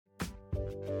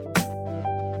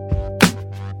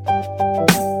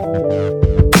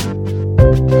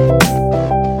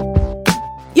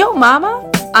Yo, Mama!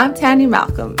 I'm Tanya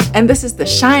Malcolm, and this is the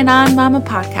Shine On Mama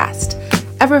podcast.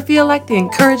 Ever feel like the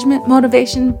encouragement,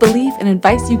 motivation, belief, and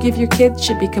advice you give your kids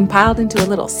should be compiled into a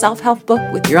little self-help book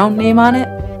with your own name on it?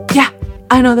 Yeah,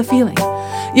 I know the feeling.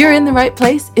 You're in the right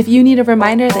place if you need a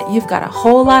reminder that you've got a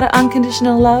whole lot of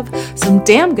unconditional love, some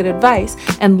damn good advice,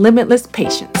 and limitless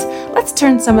patience. Let's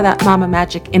turn some of that mama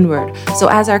magic inward, so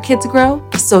as our kids grow,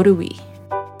 so do we.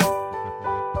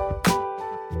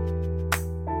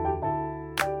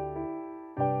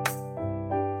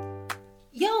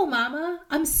 Yo, Mama!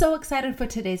 I'm so excited for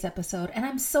today's episode, and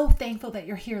I'm so thankful that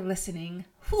you're here listening.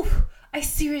 Whew, I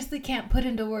seriously can't put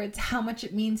into words how much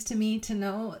it means to me to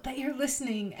know that you're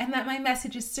listening and that my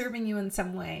message is serving you in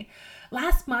some way.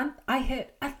 Last month, I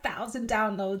hit 1,000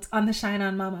 downloads on the Shine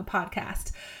On Mama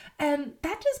podcast, and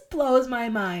that just blows my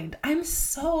mind. I'm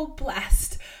so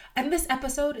blessed. And this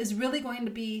episode is really going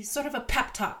to be sort of a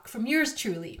pep talk from yours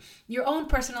truly, your own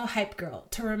personal hype girl,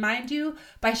 to remind you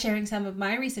by sharing some of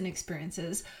my recent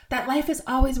experiences that life is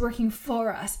always working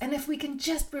for us. And if we can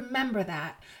just remember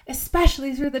that,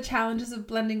 especially through the challenges of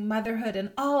blending motherhood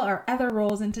and all our other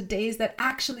roles into days that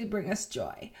actually bring us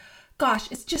joy.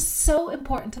 Gosh, it's just so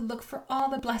important to look for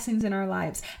all the blessings in our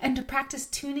lives and to practice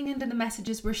tuning into the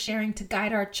messages we're sharing to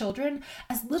guide our children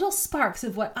as little sparks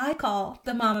of what I call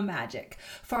the mama magic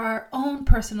for our own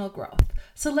personal growth.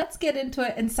 So let's get into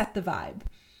it and set the vibe.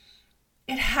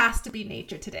 It has to be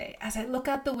nature today. As I look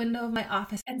out the window of my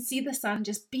office and see the sun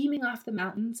just beaming off the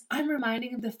mountains, I'm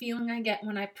reminded of the feeling I get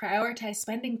when I prioritize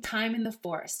spending time in the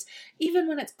forest, even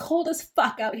when it's cold as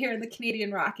fuck out here in the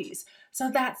Canadian Rockies. So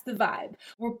that's the vibe.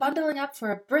 We're bundling up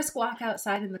for a brisk walk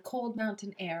outside in the cold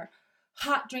mountain air,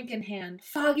 hot drink in hand,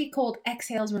 foggy cold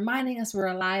exhales reminding us we're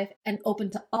alive and open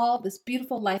to all this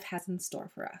beautiful life has in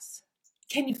store for us.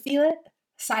 Can you feel it?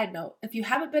 Side note, if you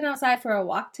haven't been outside for a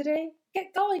walk today,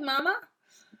 get going, mama.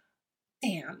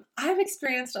 Damn, I've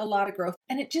experienced a lot of growth,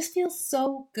 and it just feels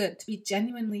so good to be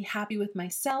genuinely happy with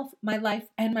myself, my life,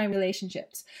 and my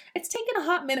relationships. It's taken a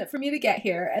hot minute for me to get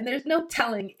here, and there's no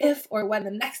telling if or when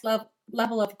the next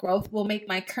level of growth will make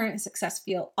my current success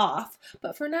feel off.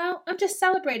 But for now, I'm just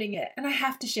celebrating it, and I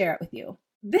have to share it with you.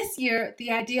 This year,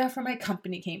 the idea for my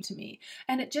company came to me,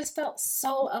 and it just felt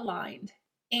so aligned.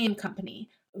 AIM Company.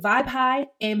 Vibe high,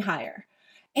 aim higher.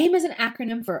 AIM is an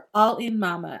acronym for All In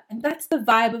Mama, and that's the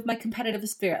vibe of my competitive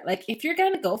spirit. Like, if you're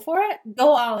going to go for it,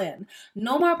 go all in.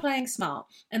 No more playing small.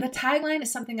 And the tagline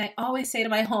is something I always say to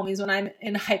my homies when I'm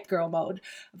in hype girl mode.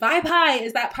 Vibe high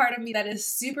is that part of me that is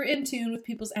super in tune with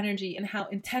people's energy and how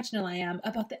intentional I am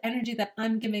about the energy that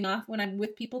I'm giving off when I'm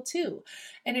with people too.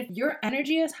 And if your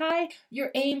energy is high, your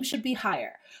aim should be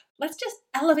higher. Let's just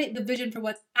elevate the vision for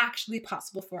what's actually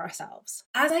possible for ourselves.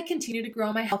 As I continue to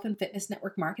grow my health and fitness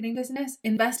network marketing business,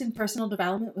 invest in personal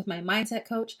development with my mindset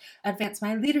coach, advance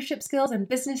my leadership skills and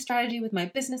business strategy with my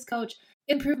business coach,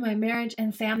 improve my marriage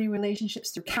and family relationships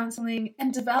through counseling,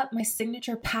 and develop my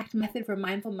signature packed method for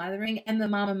mindful mothering and the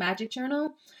Mama Magic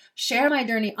Journal, share my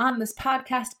journey on this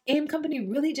podcast, AIM Company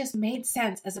really just made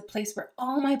sense as a place where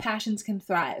all my passions can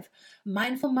thrive.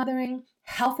 Mindful mothering,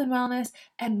 health and wellness,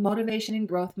 and motivation and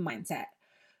growth mindset.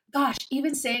 Gosh,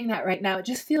 even saying that right now, it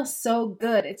just feels so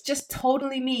good. It's just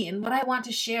totally me and what I want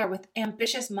to share with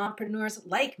ambitious mompreneurs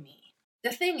like me.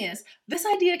 The thing is, this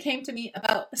idea came to me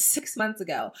about 6 months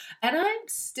ago, and I'm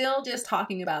still just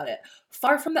talking about it.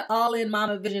 Far from the all-in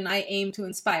mama vision I aim to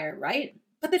inspire, right?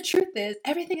 But the truth is,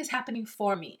 everything is happening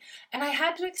for me, and I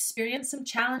had to experience some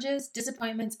challenges,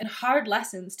 disappointments, and hard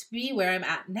lessons to be where I'm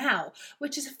at now,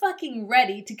 which is fucking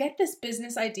ready to get this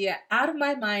business idea out of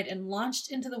my mind and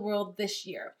launched into the world this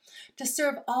year, to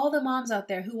serve all the moms out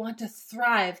there who want to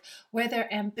thrive where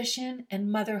their ambition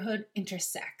and motherhood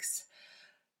intersects.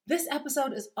 This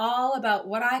episode is all about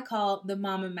what I call the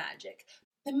mama magic.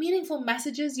 The meaningful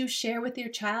messages you share with your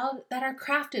child that are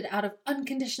crafted out of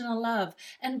unconditional love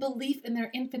and belief in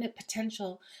their infinite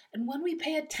potential. And when we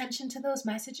pay attention to those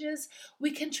messages,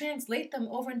 we can translate them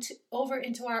over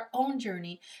into our own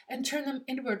journey and turn them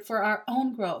inward for our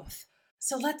own growth.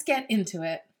 So let's get into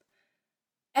it.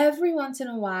 Every once in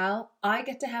a while, I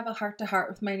get to have a heart-to-heart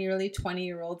with my nearly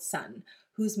 20-year-old son,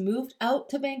 who's moved out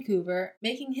to Vancouver,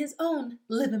 making his own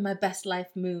living my best life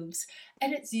moves.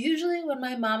 And it's usually when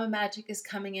my mama magic is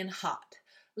coming in hot.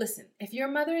 Listen, if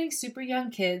you're mothering super young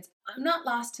kids, I'm not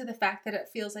lost to the fact that it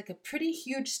feels like a pretty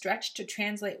huge stretch to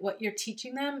translate what you're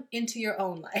teaching them into your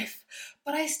own life.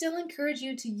 But I still encourage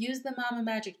you to use the Mama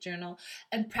Magic Journal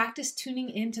and practice tuning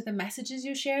into the messages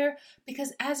you share,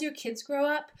 because as your kids grow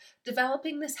up,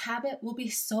 developing this habit will be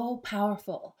so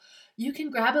powerful. You can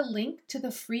grab a link to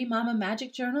the free Mama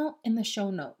Magic Journal in the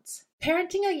show notes.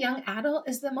 Parenting a young adult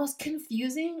is the most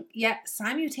confusing yet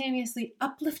simultaneously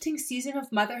uplifting season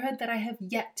of motherhood that I have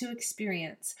yet to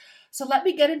experience. So let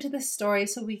me get into this story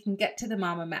so we can get to the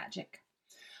mama magic.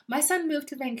 My son moved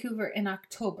to Vancouver in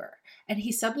October, and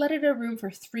he subletted a room for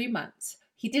 3 months.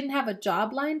 He didn't have a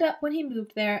job lined up when he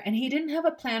moved there, and he didn't have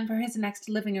a plan for his next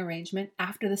living arrangement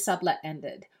after the sublet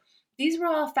ended. These were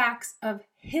all facts of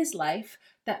his life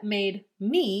that made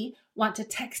me want to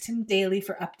text him daily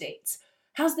for updates.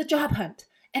 How's the job hunt?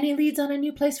 Any leads on a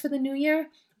new place for the new year?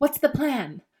 What's the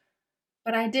plan?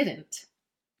 But I didn't,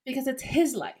 because it's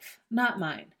his life, not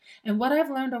mine. And what I've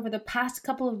learned over the past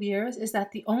couple of years is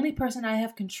that the only person I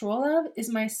have control of is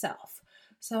myself.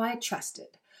 So I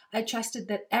trusted. I trusted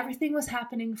that everything was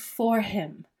happening for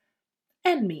him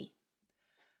and me.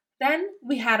 Then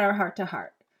we had our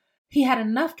heart-to-heart. He had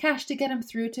enough cash to get him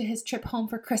through to his trip home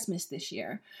for Christmas this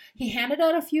year. He handed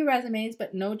out a few resumes,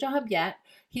 but no job yet.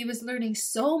 He was learning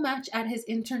so much at his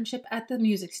internship at the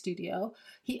music studio.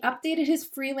 He updated his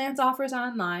freelance offers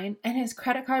online, and his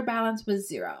credit card balance was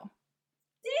 0.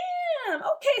 Damn,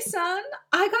 okay, son.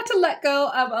 I got to let go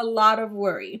of a lot of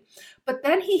worry. But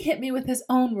then he hit me with his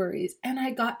own worries, and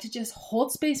I got to just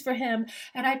hold space for him,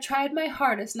 and I tried my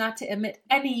hardest not to emit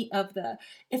any of the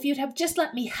 "if you'd have just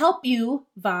let me help you"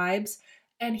 vibes,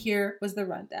 and here was the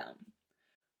rundown.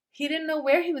 He didn't know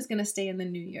where he was going to stay in the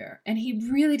new year, and he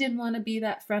really didn't want to be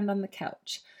that friend on the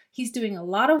couch. He's doing a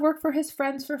lot of work for his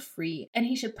friends for free, and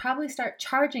he should probably start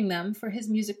charging them for his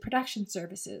music production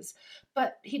services,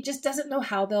 but he just doesn't know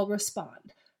how they'll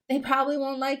respond. They probably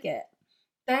won't like it.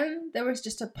 Then there was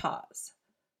just a pause.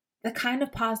 The kind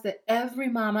of pause that every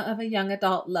mama of a young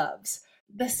adult loves.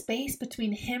 The space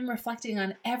between him reflecting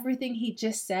on everything he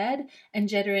just said and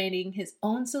generating his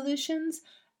own solutions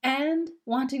and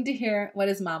wanting to hear what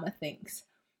his mama thinks.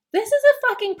 This is a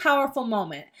fucking powerful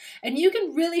moment, and you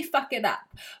can really fuck it up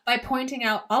by pointing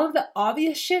out all of the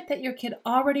obvious shit that your kid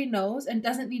already knows and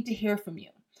doesn't need to hear from you.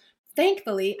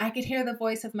 Thankfully, I could hear the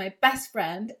voice of my best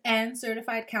friend and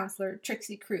certified counselor,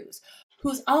 Trixie Cruz,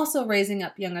 who's also raising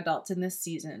up young adults in this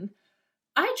season.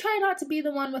 I try not to be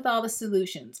the one with all the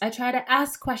solutions. I try to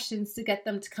ask questions to get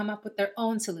them to come up with their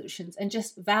own solutions and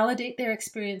just validate their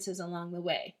experiences along the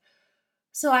way.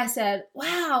 So I said,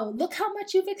 wow, look how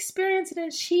much you've experienced and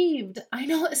achieved. I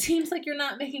know it seems like you're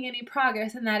not making any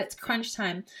progress and that it's crunch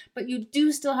time, but you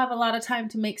do still have a lot of time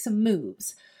to make some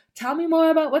moves. Tell me more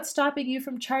about what's stopping you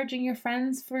from charging your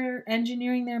friends for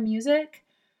engineering their music.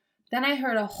 Then I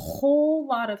heard a whole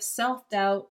lot of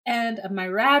self-doubt and a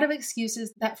myriad of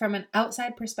excuses that from an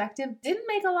outside perspective didn't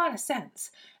make a lot of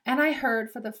sense. And I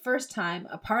heard for the first time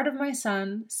a part of my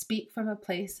son speak from a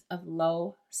place of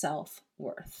low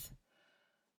self-worth.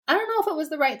 I don't know if it was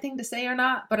the right thing to say or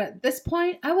not, but at this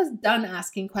point, I was done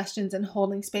asking questions and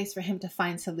holding space for him to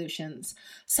find solutions.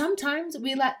 Sometimes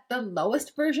we let the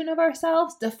lowest version of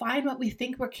ourselves define what we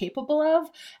think we're capable of,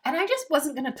 and I just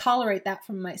wasn't going to tolerate that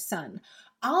from my son.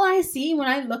 All I see when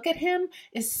I look at him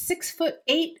is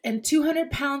 6'8" and 200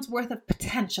 pounds worth of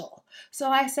potential. So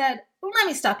I said, let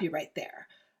me stop you right there.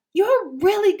 You're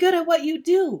really good at what you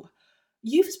do.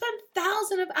 You've spent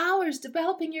thousands of hours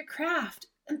developing your craft,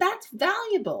 and that's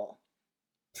valuable.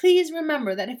 Please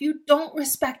remember that if you don't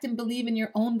respect and believe in your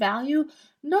own value,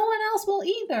 no one else will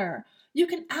either. You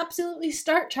can absolutely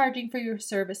start charging for your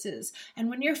services, and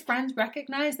when your friends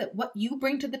recognize that what you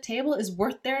bring to the table is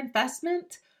worth their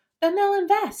investment, then they'll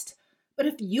invest. But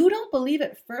if you don't believe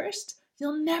it first,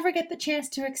 you'll never get the chance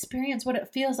to experience what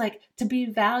it feels like to be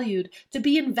valued, to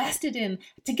be invested in,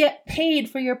 to get paid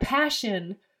for your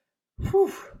passion.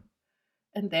 Whew.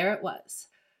 And there it was,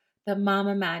 the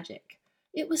mama magic.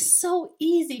 It was so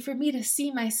easy for me to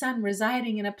see my son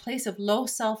residing in a place of low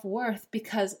self-worth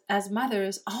because as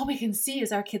mothers, all we can see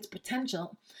is our kids'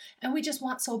 potential. And we just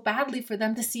want so badly for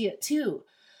them to see it too.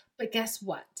 But guess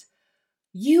what?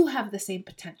 You have the same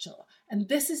potential, and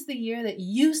this is the year that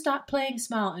you stop playing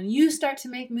small and you start to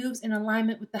make moves in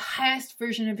alignment with the highest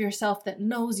version of yourself that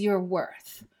knows your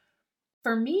worth.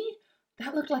 For me,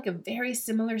 that looked like a very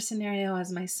similar scenario as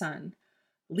my son,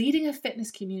 leading a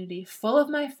fitness community full of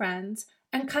my friends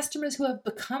and customers who have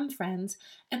become friends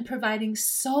and providing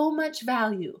so much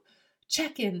value,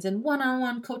 check-ins and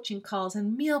one-on-one coaching calls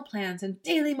and meal plans and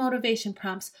daily motivation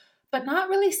prompts, but not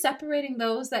really separating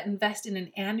those that invest in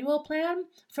an annual plan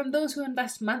from those who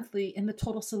invest monthly in the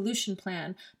total solution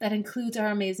plan that includes our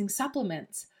amazing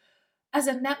supplements. As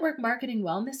a network marketing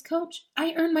wellness coach,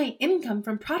 I earn my income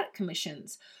from product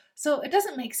commissions. So it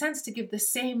doesn't make sense to give the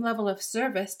same level of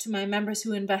service to my members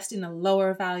who invest in a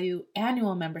lower value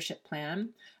annual membership plan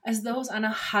as those on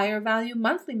a higher value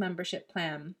monthly membership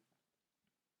plan.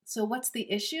 So what's the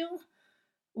issue?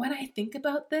 When I think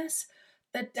about this,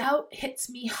 the doubt hits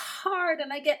me hard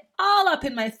and I get all up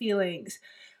in my feelings.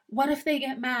 What if they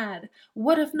get mad?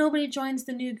 What if nobody joins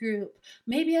the new group?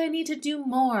 Maybe I need to do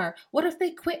more. What if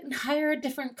they quit and hire a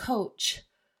different coach?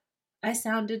 I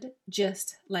sounded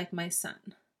just like my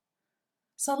son.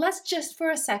 So let's just for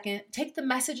a second take the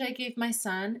message I gave my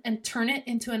son and turn it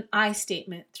into an I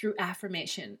statement through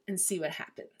affirmation and see what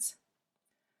happens.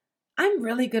 I'm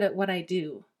really good at what I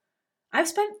do. I've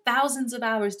spent thousands of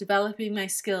hours developing my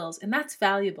skills, and that's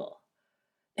valuable.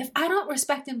 If I don't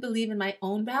respect and believe in my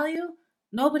own value,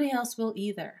 nobody else will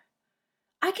either.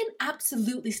 I can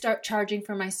absolutely start charging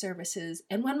for my services,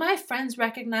 and when my friends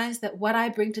recognize that what I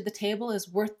bring to the table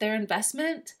is worth their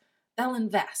investment, they'll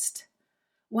invest.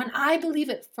 When I believe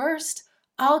it first,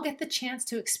 I'll get the chance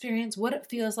to experience what it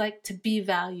feels like to be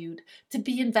valued, to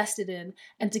be invested in,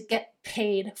 and to get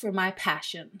paid for my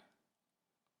passion.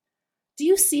 Do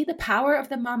you see the power of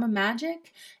the mama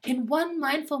magic? In one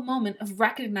mindful moment of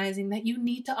recognizing that you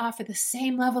need to offer the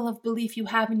same level of belief you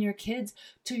have in your kids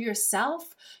to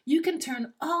yourself, you can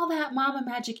turn all that mama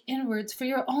magic inwards for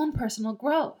your own personal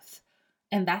growth.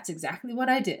 And that's exactly what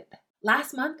I did.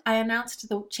 Last month, I announced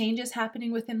the changes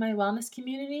happening within my wellness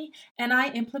community, and I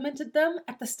implemented them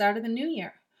at the start of the new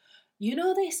year. You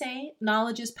know, they say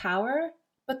knowledge is power,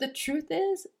 but the truth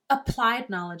is, applied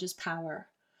knowledge is power.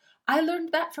 I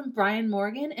learned that from Brian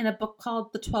Morgan in a book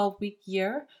called The 12-Week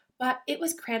Year, but it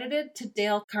was credited to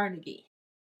Dale Carnegie.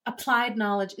 Applied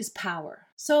knowledge is power.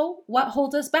 So what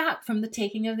holds us back from the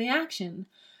taking of the action?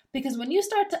 Because when you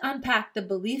start to unpack the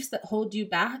beliefs that hold you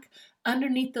back,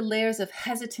 underneath the layers of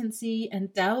hesitancy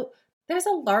and doubt, there's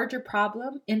a larger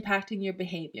problem impacting your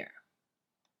behavior.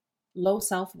 Low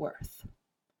self-worth.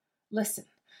 Listen,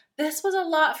 this was a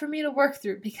lot for me to work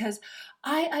through because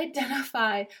I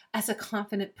identify as a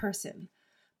confident person.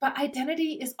 But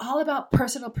identity is all about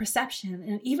personal perception.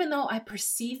 And even though I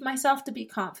perceive myself to be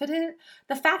confident,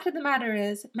 the fact of the matter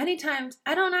is, many times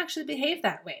I don't actually behave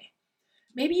that way.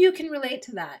 Maybe you can relate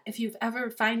to that if you've ever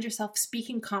find yourself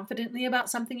speaking confidently about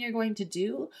something you're going to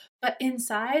do, but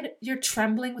inside you're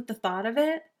trembling with the thought of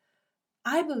it.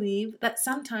 I believe that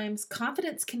sometimes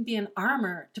confidence can be an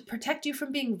armor to protect you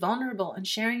from being vulnerable and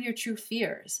sharing your true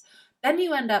fears. Then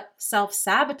you end up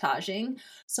self-sabotaging,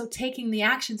 so taking the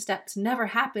action steps never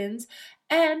happens,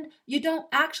 and you don't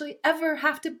actually ever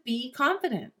have to be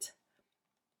confident.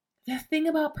 The thing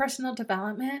about personal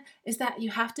development is that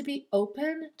you have to be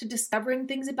open to discovering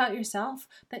things about yourself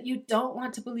that you don't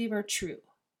want to believe are true.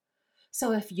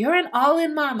 So if you're an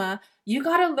all-in mama, you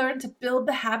got to learn to build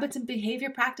the habits and behavior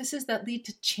practices that lead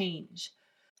to change.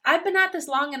 I've been at this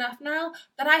long enough now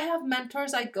that I have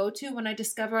mentors I go to when I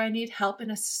discover I need help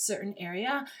in a certain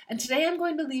area. And today I'm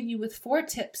going to leave you with 4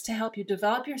 tips to help you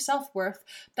develop your self-worth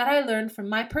that I learned from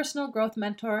my personal growth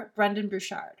mentor, Brendon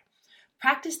Burchard.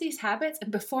 Practice these habits,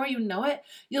 and before you know it,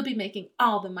 you'll be making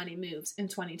all the money moves in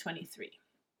 2023.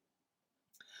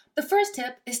 The first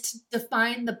tip is to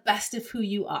define the best of who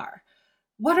you are.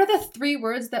 What are the 3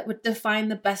 words that would define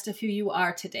the best of who you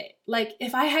are today? Like,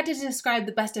 if I had to describe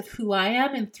the best of who I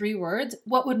am in 3 words,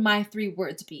 what would my 3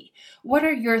 words be? What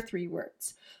are your 3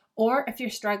 words? Or if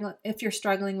you're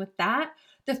struggling with that,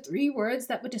 the 3 words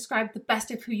that would describe the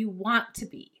best of who you want to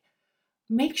be.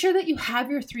 Make sure that you have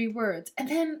your 3 words, and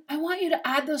then I want you to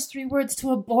add those 3 words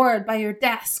to a board by your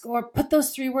desk, or put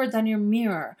those 3 words on your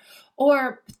mirror,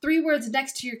 or 3 words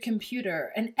next to your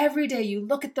computer. And every day you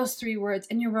look at those 3 words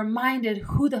and you're reminded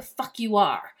who the fuck you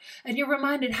are, and you're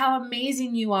reminded how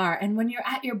amazing you are, and when you're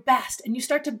at your best, and you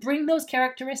start to bring those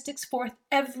characteristics forth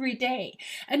every day,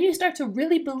 and you start to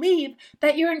really believe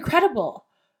that you're incredible,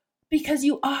 because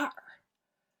you are.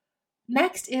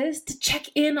 Next is to check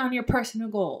in on your personal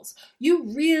goals.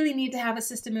 You really need to have a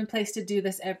system in place to do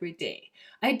this every day.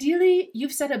 Ideally,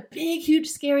 you've set a big, huge,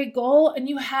 scary goal, and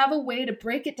you have a way to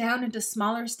break it down into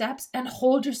smaller steps and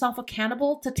hold yourself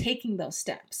accountable to taking those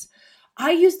steps.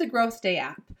 I use the Growth Day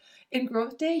app. In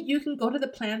Growth Day, you can go to the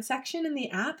plan section in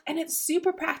the app, and it's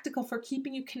super practical for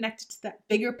keeping you connected to that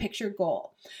bigger picture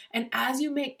goal. And as you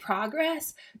make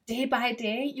progress, day by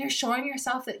day, you're showing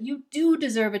yourself that you do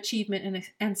deserve achievement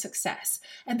and success,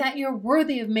 and that you're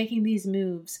worthy of making these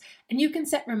moves. And you can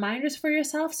set reminders for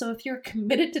yourself. So if you're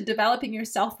committed to developing your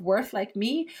self-worth like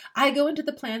me, I go into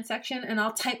the plan section and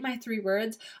I'll type my 3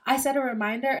 words. I set a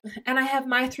reminder, and I have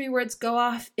my 3 words go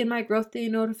off in my Growth Day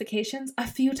notifications a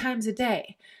few times a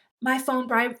day. My phone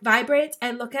vibrates,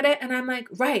 I look at it, and I'm like,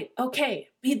 right, okay,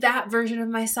 be that version of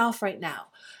myself right now.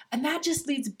 And that just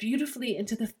leads beautifully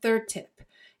into the 3rd tip.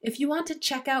 If you want to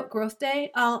check out Growth Day,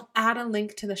 I'll add a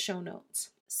link to the show notes.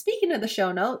 Speaking of the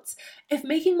show notes, if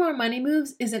making more money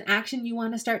moves is an action you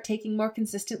want to start taking more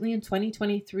consistently in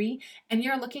 2023, and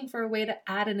you're looking for a way to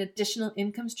add an additional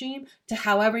income stream to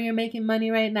however you're making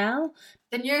money right now,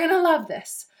 then you're going to love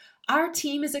this. Our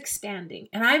team is expanding,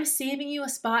 and I'm saving you a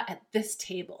spot at this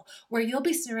table where you'll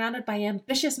be surrounded by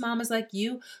ambitious mamas like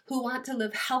you who want to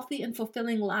live healthy and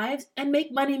fulfilling lives and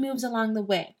make money moves along the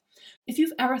way. If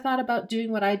you've ever thought about doing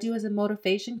what I do as a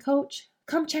motivation coach,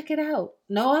 come check it out.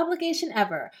 No obligation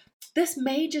ever. This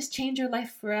may just change your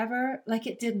life forever like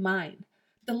it did mine.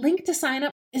 The link to sign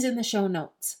up is in the show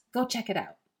notes. Go check it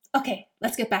out. Okay,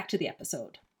 let's get back to the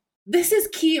episode. This is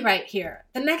key right here.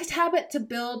 The next habit to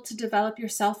build to develop your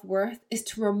self-worth is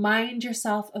to remind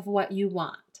yourself of what you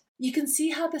want. You can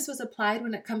see how this was applied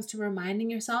when it comes to reminding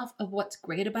yourself of what's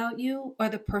great about you or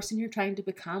the person you're trying to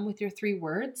become with your 3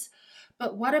 words.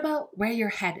 But what about where you're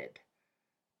headed?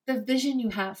 The vision you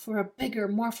have for a bigger,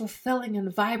 more fulfilling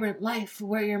and vibrant life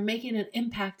where you're making an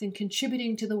impact and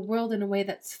contributing to the world in a way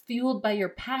that's fueled by your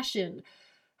passion.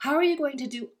 How are you going to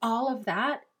do all of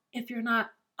that if you're not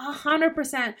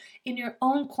 100% in your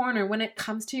own corner when it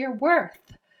comes to your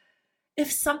worth?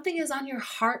 If something is on your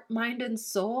heart, mind, and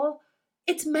soul,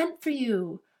 it's meant for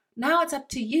you. Now it's up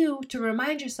to you to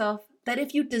remind yourself that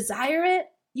if you desire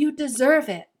it, you deserve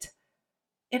it.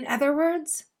 In other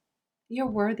words, you're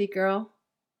worthy, girl.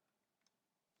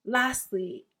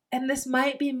 Lastly, and this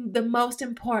might be the most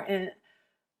important,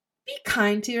 be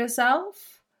kind to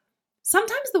yourself.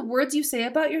 Sometimes the words you say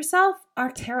about yourself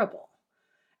are terrible.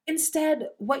 Instead,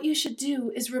 what you should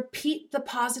do is repeat the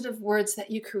positive words that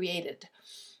you created.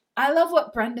 I love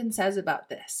what Brendan says about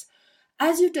this.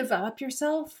 As you develop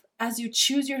yourself, as you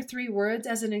choose your 3 words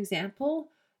as an example,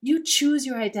 you choose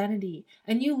your identity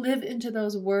and you live into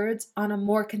those words on a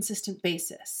more consistent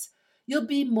basis. You'll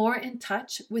be more in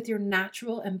touch with your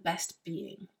natural and best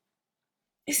being.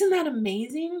 Isn't that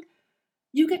amazing?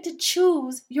 You get to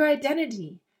choose your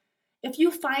identity. If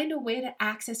you find a way to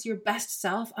access your best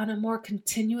self on a more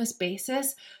continuous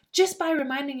basis, just by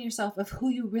reminding yourself of who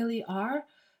you really are,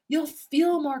 you'll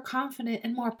feel more confident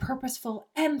and more purposeful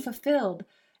and fulfilled.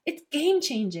 It's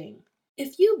game-changing.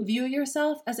 If you view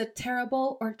yourself as a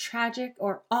terrible or tragic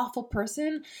or awful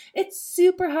person, it's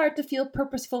super hard to feel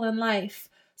purposeful in life.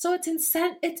 So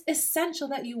it's essential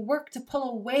that you work to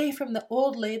pull away from the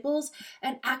old labels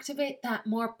and activate that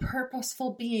more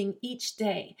purposeful being each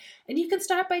day. And you can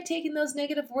start by taking those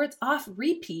negative words off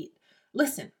repeat.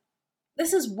 Listen,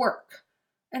 this is work.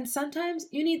 And sometimes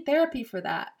you need therapy for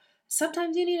that.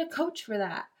 Sometimes you need a coach for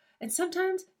that. And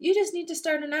sometimes you just need to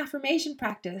start an affirmation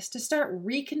practice to start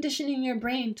reconditioning your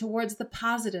brain towards the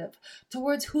positive,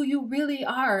 towards who you really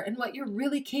are and what you're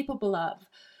really capable of.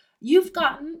 You've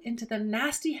gotten into the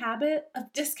nasty habit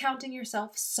of discounting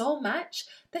yourself so much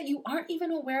that you aren't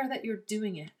even aware that you're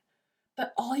doing it.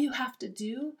 But all you have to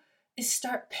do is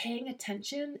start paying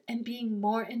attention and being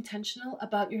more intentional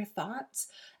about your thoughts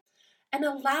and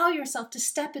allow yourself to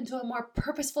step into a more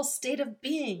purposeful state of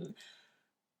being.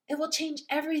 It will change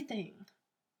everything.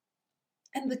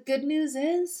 And the good news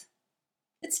is,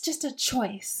 it's just a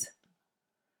choice.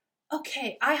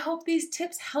 Okay, I hope these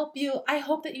tips help you. I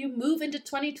hope that you move into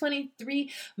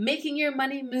 2023 making your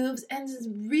money moves and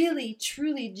really,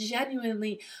 truly,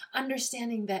 genuinely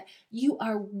understanding that you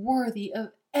are worthy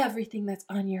of everything that's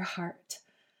on your heart.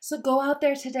 So go out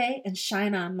there today and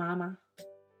shine on, mama.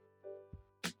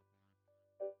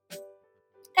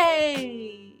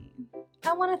 Hey,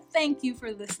 I want to thank you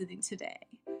for listening today.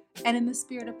 And in the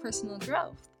spirit of personal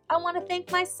growth, I want to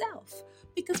thank myself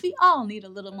because we all need a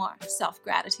little more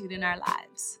self-gratitude in our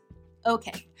lives.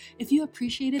 Okay, if you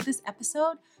appreciated this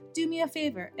episode, do me a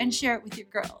favor and share it with your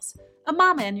girls, a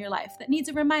mama in your life that needs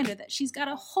a reminder that she's got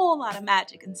a whole lot of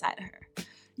magic inside of her.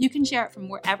 You can share it from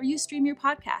wherever you stream your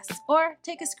podcasts or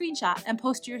take a screenshot and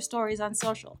post your stories on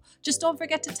social. Just don't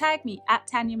forget to tag me at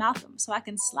Tanya Malcolm so I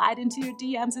can slide into your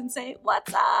DMs and say,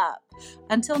 "What's up?"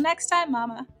 Until next time,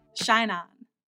 mama, shine on.